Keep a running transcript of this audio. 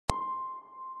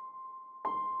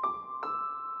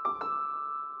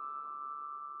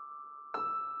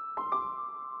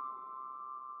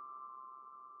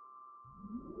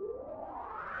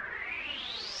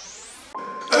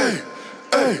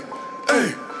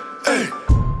hey.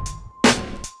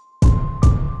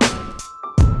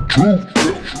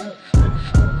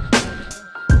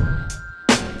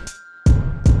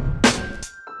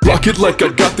 Rock it like I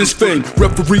got this fame,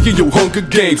 referee in your Hunger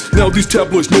Games. Now these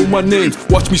tabloids know my name.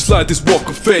 Watch me slide this walk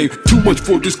of fame. Too much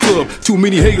for this club, too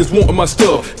many haters wanting my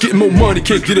stuff. Getting more money,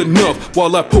 can't get enough,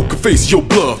 while I poker face your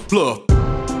bluff.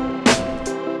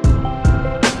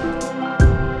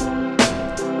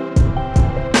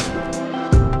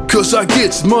 Cause I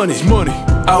gets money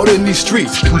out in these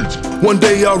streets. One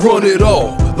day I run it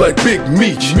all like Big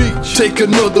Meech. Take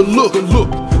another look,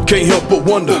 can't help but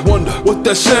wonder what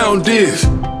that sound is.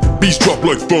 Beats drop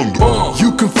like thunder.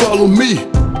 You can follow me,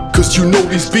 cause you know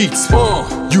these beats.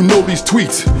 You know these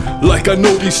tweets, like I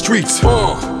know these streets.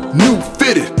 New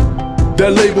fitted,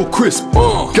 that label crisp.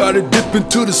 Gotta dip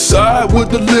into the side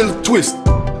with a little twist.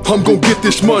 I'm gon' get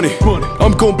this money,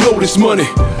 I'm gon' blow this money,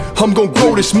 I'm gon'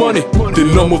 grow this money,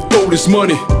 then I'ma throw this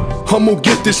money. I'm gon'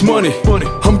 get this money,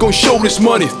 I'm gon' show this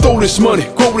money, throw this money,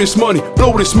 grow this money,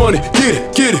 blow this money,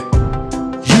 get it.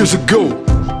 Years ago,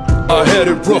 I had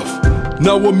it rough,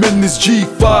 now I'm in this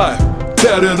G5,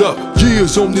 tatted up,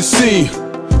 years on the scene.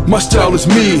 My style is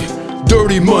mean,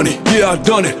 dirty money, yeah I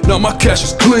done it, now my cash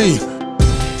is clean.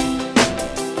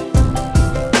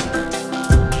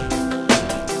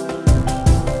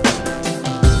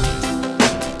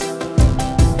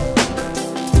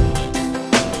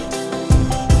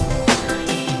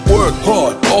 Work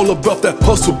hard, all about that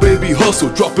hustle, baby, hustle.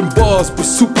 Dropping bars with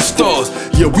superstars,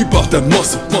 yeah, we bout that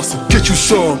muscle. Get you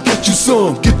some, get you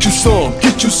some, get you some,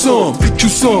 get you some, get you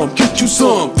some, get you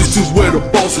some. This is where the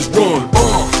bosses run.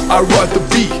 I ride the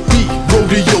beat,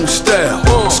 rodeo style.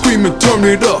 Screaming, turn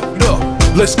it up,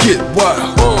 let's get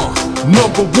wild.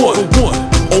 Number one,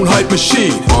 on hype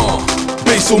machine.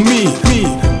 Bass so mean,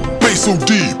 Bass so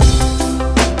deep.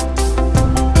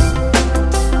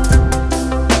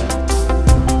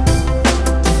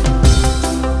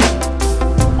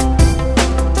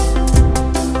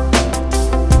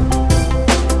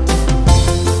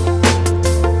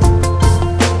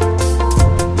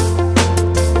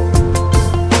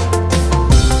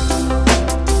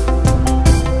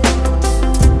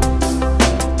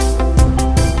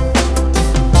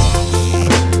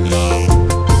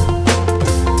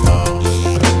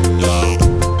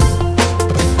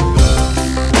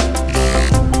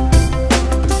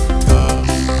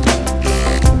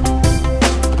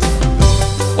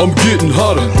 I'm getting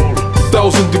hotter,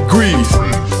 1,000 degrees,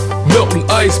 melting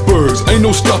icebergs, ain't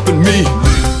no stopping me.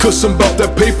 Cause I'm about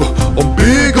that paper, I'm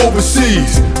big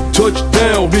overseas.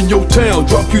 Touchdown in your town,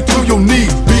 drop you to your knees.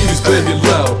 Beat is banging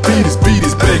loud, beat is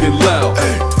banging loud.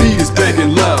 Beat is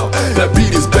banging loud, that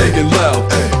beat is banging loud.